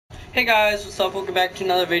Hey guys, what's up? Welcome back to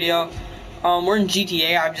another video. We're in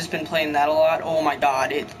GTA. I've just been playing that a lot. Oh my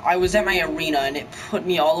god, I was at my arena and it put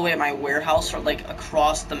me all the way at my warehouse, or like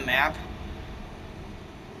across the map.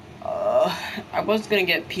 I was gonna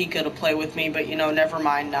get Pika to play with me, but you know, never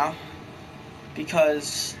mind now.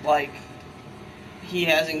 Because, like, he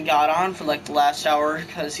hasn't got on for like the last hour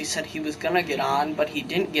because he said he was gonna get on, but he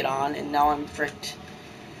didn't get on, and now I'm fricked.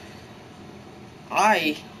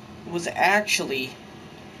 I was actually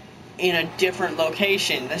in a different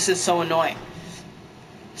location. This is so annoying.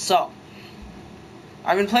 So,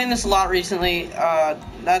 I've been playing this a lot recently.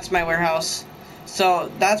 That's my warehouse.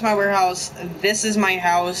 So, that's my warehouse. This is my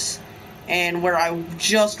house. And where I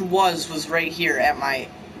just was right here at my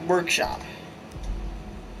workshop.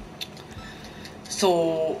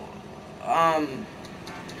 So, I'm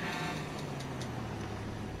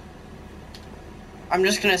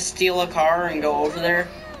just gonna steal a car and go over there.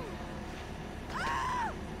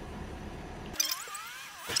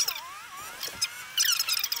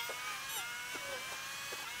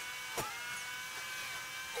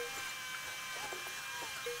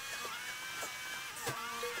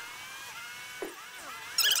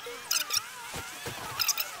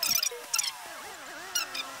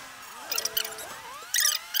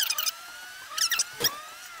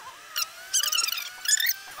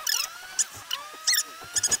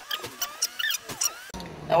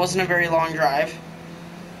 That wasn't a very long drive.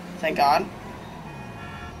 Thank God.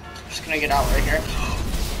 I'm just gonna get out right here.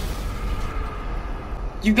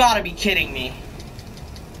 You gotta be kidding me.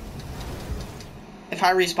 If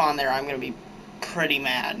I respawn there, I'm gonna be pretty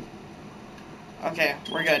mad. Okay,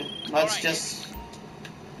 we're good. Let's just...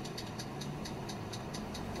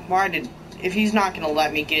 If he's not gonna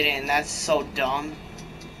let me get in, that's so dumb.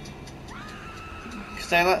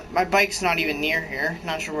 Because my bike's not even near here.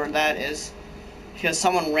 Not sure where that is. Because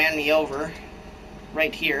someone ran me over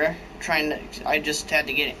right here, I just had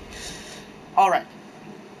to get it. Alright.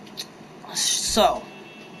 So,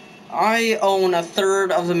 I own a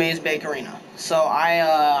third of the Maze Bank Arena. So,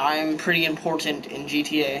 I'm pretty important in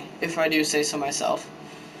GTA, if I do say so myself.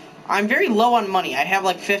 I'm very low on money. I have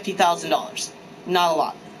like $50,000. Not a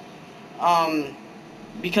lot.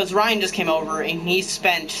 Because Ryan just came over and he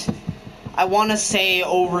spent, I want to say,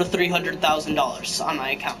 over $300,000 on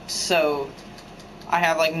my account. So, I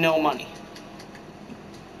have like no money.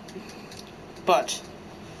 But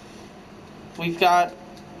we've got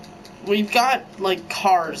like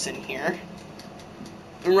cars in here.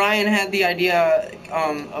 Ryan had the idea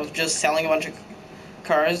of just selling a bunch of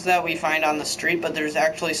cars that we find on the street, but there's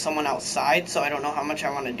actually someone outside, so I don't know how much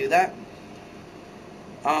I want to do that.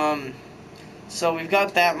 So we've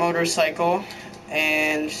got that motorcycle,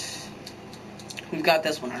 and we've got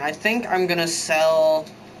this one, and I think I'm gonna sell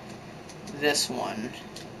this one.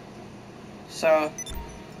 So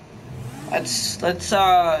let's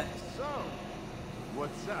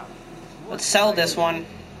sell this one.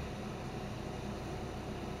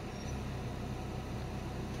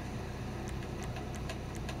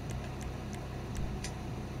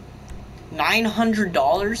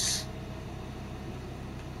 $900?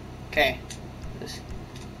 Okay. This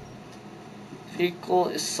vehicle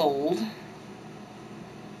is sold.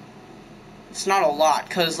 It's not a lot,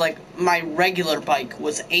 because, like, my regular bike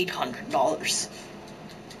was $800.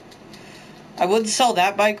 I would sell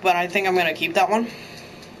that bike, but I think I'm going to keep that one.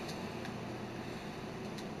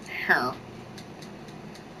 Here.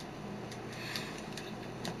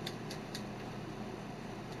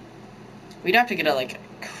 We'd have to get a, like,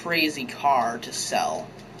 crazy car to sell.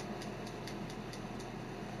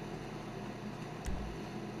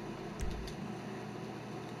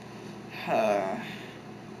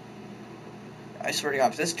 I swear to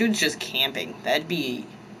God, if this dude's just camping, that'd be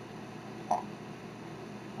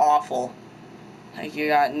awful. Like, you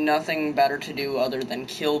got nothing better to do other than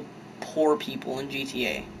kill poor people in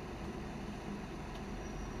GTA.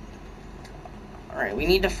 Alright, we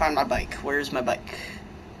need to find my bike. Where's my bike?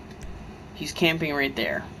 He's camping right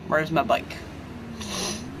there. Where's my bike?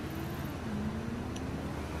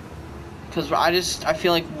 Because I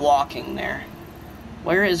feel like walking there.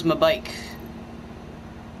 Where is my bike?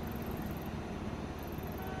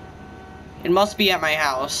 It must be at my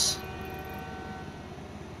house.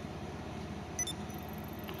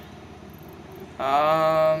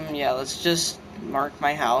 Yeah, let's just mark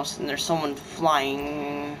my house. And there's someone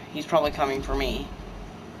flying. He's probably coming for me.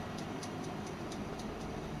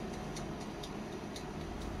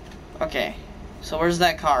 Okay, so where's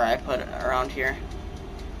that car I put around here?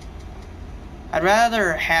 I'd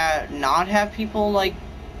rather not have people, like,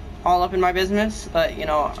 all up in my business, but, you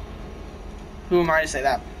know, who am I to say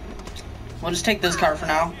that? We'll just take this car for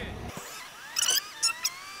now.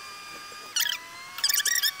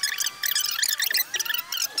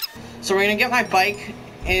 So we're gonna get my bike,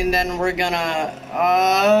 and then we're gonna,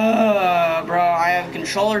 bro, I have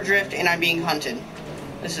controller drift, and I'm being hunted.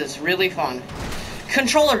 This is really fun.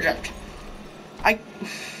 Controller drift. I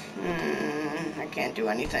can't do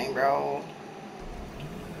anything, bro.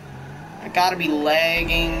 I gotta be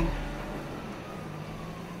lagging.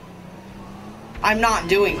 I'm not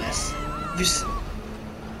doing this. Just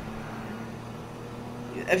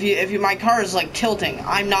if you my car is like tilting,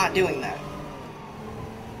 I'm not doing that.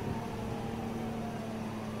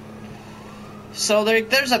 So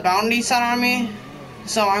there's a bounty set on me,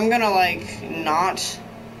 so I'm gonna like not.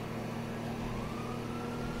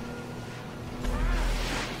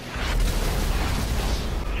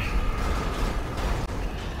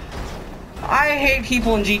 I hate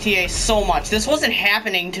people in GTA so much. This wasn't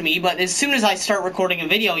happening to me, but as soon as I start recording a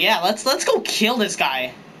video, yeah, let's go kill this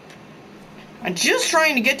guy. I'm just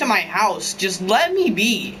trying to get to my house. Just let me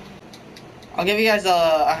be. I'll give you guys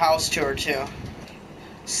a house tour too.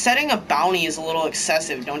 Setting a bounty is a little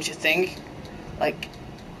excessive, don't you think? Like,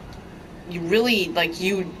 you really, like,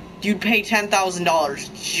 you'd pay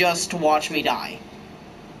 $10,000 just to watch me die.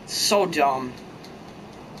 So dumb.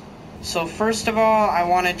 So first of all, I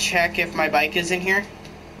want to check if my bike is in here.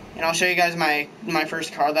 And I'll show you guys my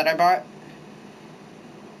first car that I bought.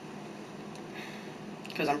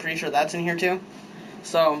 Because I'm pretty sure that's in here too.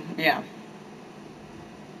 So, yeah.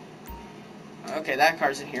 Okay, that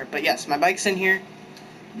car's in here. But yes, my bike's in here.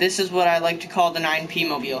 This is what I like to call the 9P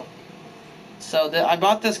Mobile. So I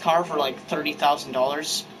bought this car for like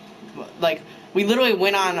 $30,000. Like, we literally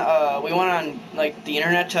went on like the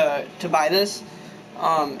internet to buy this.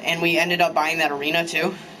 And we ended up buying that arena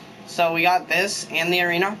too. So we got this and the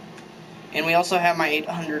arena. And we also have my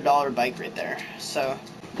 $800 bike right there. So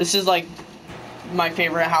this is like my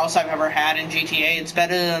favorite house I've ever had in GTA. It's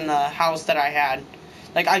better than the house that I had.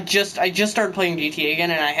 Like, I just started playing GTA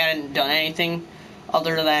again, and I hadn't done anything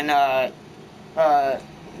other than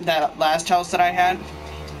that last house that I had.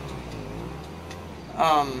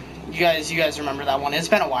 You guys remember that one? It's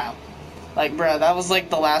been a while. Like, bruh, that was like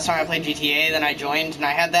the last time I played GTA. Then I joined, and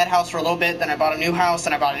I had that house for a little bit. Then I bought a new house,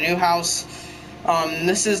 and I bought a new house.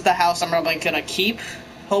 This is the house I'm probably gonna keep,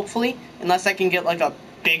 hopefully, unless I can get like a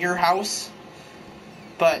bigger house.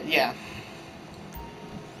 But yeah.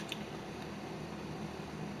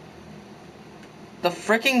 The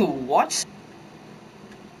freaking what?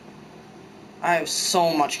 I have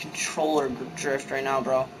so much controller drift right now,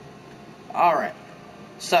 bro. Alright.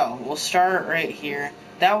 So, we'll start right here.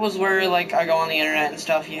 That was where, like, I go on the internet and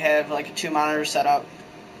stuff. You have, like, a 2-monitor setup.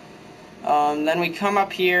 Then we come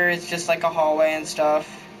up here. It's just, like, a hallway and stuff.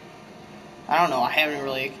 I don't know. I haven't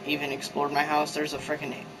really even explored my house. There's a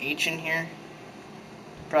freaking H in here.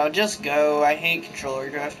 Bro, just go. I hate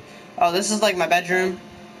controller drift. Oh, this is, like, my bedroom.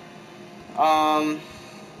 I've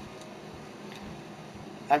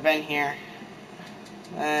been here.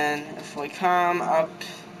 And if we come up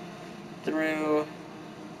through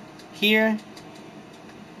here,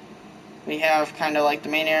 we have kind of like the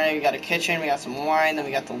main area. We got a kitchen, we got some wine, then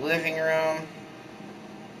we got the living room.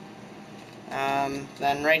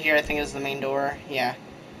 Then right here I think is the main door. Yeah.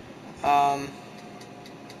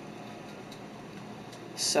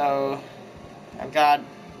 So I've got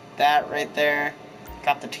that right there.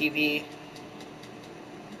 Got the TV.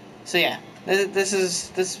 So yeah, this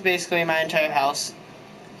is basically my entire house.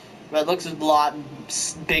 But it looks a lot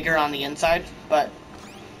bigger on the inside. But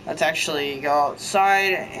let's actually go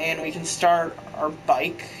outside and we can start our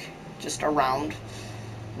bike just around.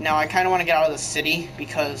 Now I kind of want to get out of the city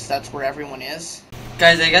because that's where everyone is.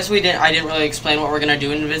 Guys, I guess I didn't really explain what we're gonna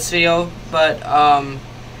do in this video, but I'm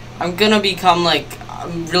gonna become like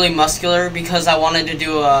really muscular because I wanted to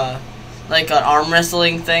do like an arm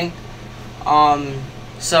wrestling thing.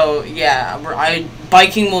 So yeah,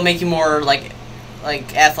 biking will make you more like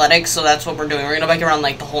athletic, so that's what we're doing. We're gonna bike around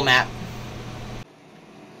like the whole map.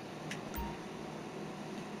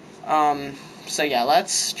 So yeah,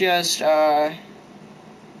 let's just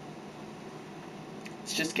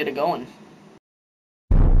get it going.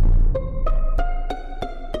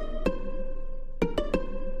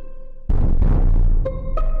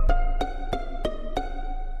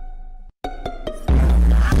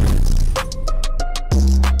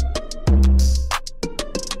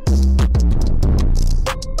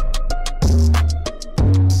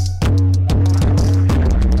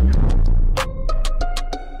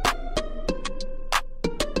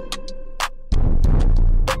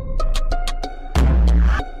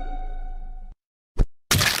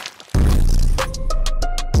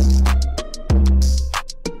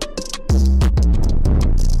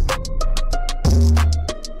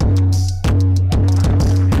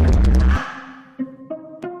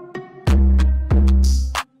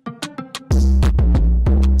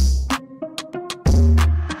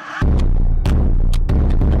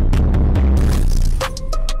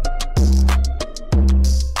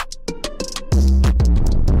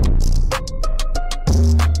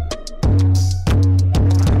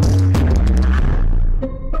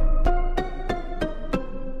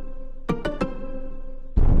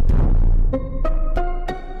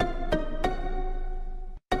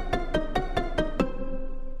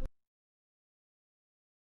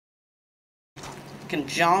 Can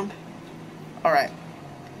jump. All right,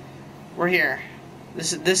 we're here.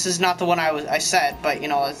 This is not the one I said, but you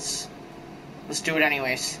know, let's do it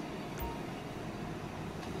anyways.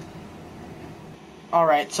 All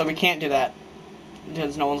right, so we can't do that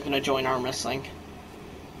because no one's gonna join arm wrestling.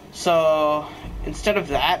 So instead of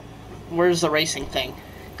that, where's the racing thing?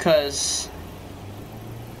 Cause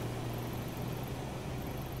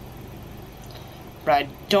but I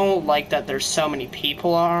don't like that there's so many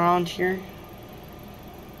people around here.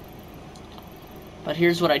 But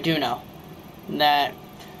here's what I do know. That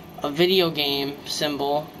a video game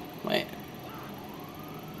symbol... Wait.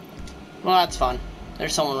 Well, that's fun.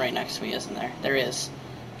 There's someone right next to me, isn't there? There is.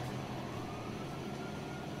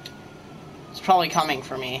 It's probably coming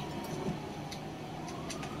for me.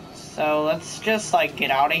 So let's just, like,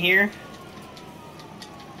 get out of here.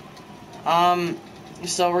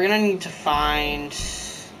 So we're gonna need to find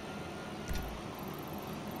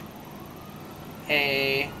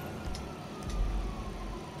a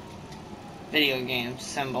video game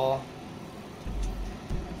symbol.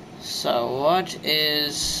 So what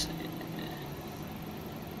is...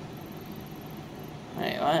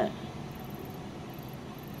 Wait, what?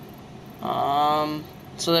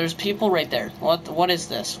 So there's people right there. What is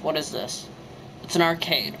this? What is this? It's an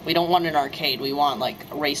arcade. We don't want an arcade. We want, like,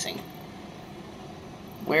 racing.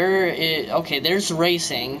 Where is... Okay, there's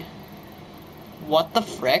racing. What the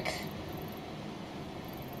frick?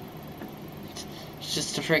 It's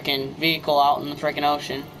just a freaking vehicle out in the freaking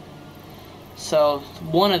ocean. So,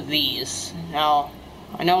 one of these. Now,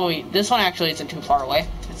 I know this one actually isn't too far away.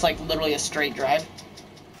 It's like literally a straight drive.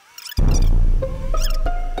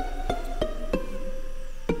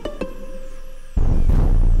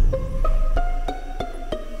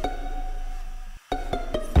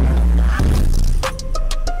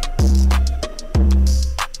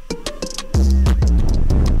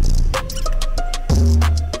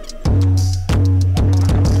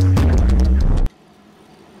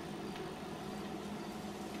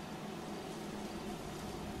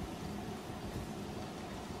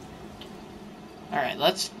 Alright,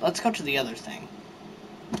 let's go to the other thing.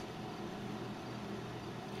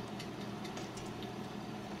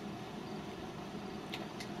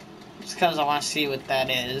 Just because I want to see what that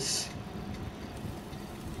is.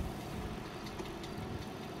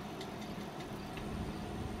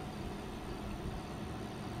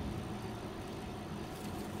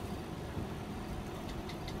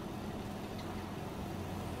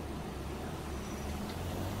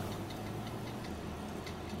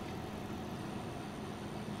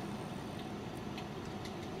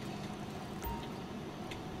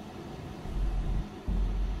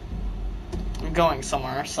 Going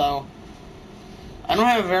somewhere, so I don't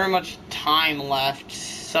have very much time left,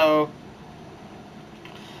 so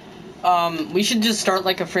we should just start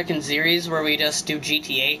like a freaking series where we just do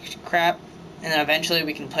GTA crap, and then eventually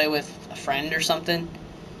we can play with a friend or something,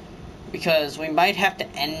 because we might have to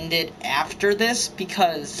end it after this,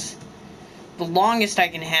 because the longest I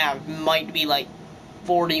can have might be like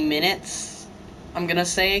 40 minutes, I'm gonna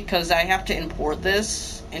say, because I have to import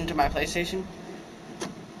this into my PlayStation.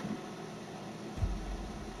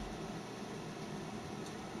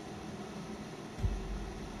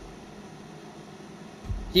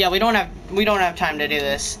 Yeah, we don't have time to do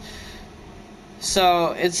this.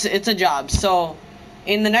 So it's a job. So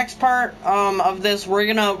in the next part of this, we're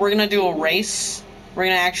gonna do a race. We're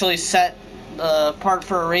gonna actually set the part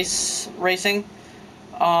for racing.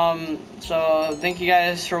 So thank you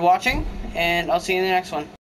guys for watching, and I'll see you in the next one.